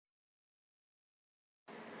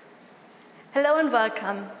Hello and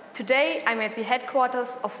welcome. Today I'm at the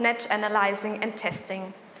headquarters of NETZSCH Analyzing and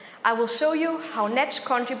Testing. I will show you how NETZSCH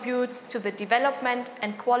contributes to the development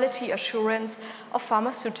and quality assurance of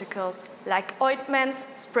pharmaceuticals like ointments,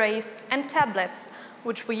 sprays and tablets,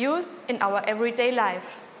 which we use in our everyday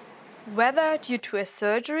life. Whether due to a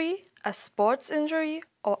surgery, a sports injury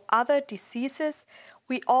or other diseases,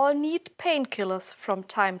 we all need painkillers from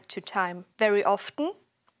time to time. Very often,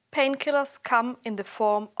 painkillers come in the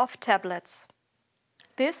form of tablets.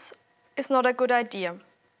 This is not a good idea.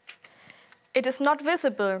 It is not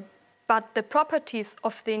visible, but the properties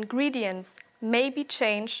of the ingredients may be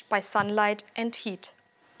changed by sunlight and heat.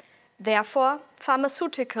 Therefore,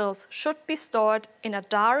 pharmaceuticals should be stored in a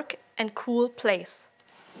dark and cool place.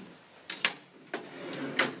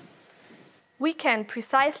 We can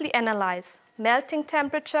precisely analyze melting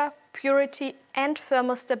temperature, purity and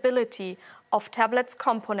thermostability of tablets'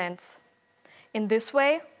 components. In this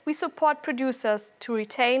way, we support producers to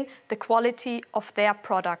retain the quality of their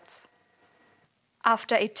products.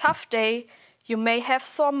 After a tough day, you may have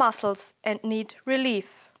sore muscles and need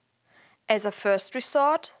relief. As a first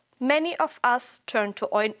resort, many of us turn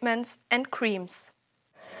to ointments and creams.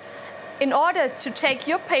 In order to take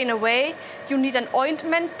your pain away, you need an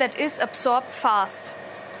ointment that is absorbed fast.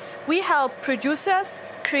 We help producers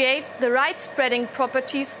create the right spreading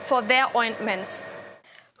properties for their ointments.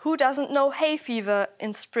 Who doesn't know hay fever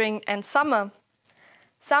in spring and summer?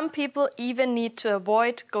 Some people even need to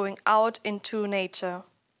avoid going out into nature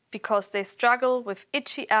because they struggle with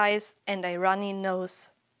itchy eyes and a runny nose.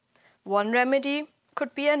 One remedy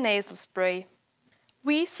could be a nasal spray.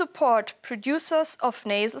 We support producers of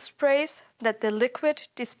nasal sprays that the liquid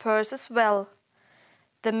disperses well.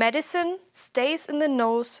 The medicine stays in the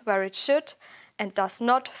nose where it should and does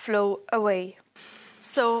not flow away.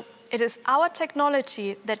 So it is our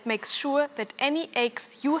technology that makes sure that any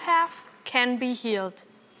aches you have can be healed.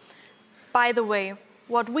 By the way,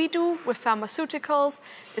 what we do with pharmaceuticals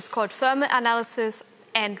is called thermal analysis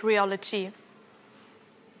and rheology.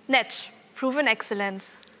 NETZSCH, proven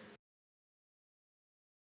excellence.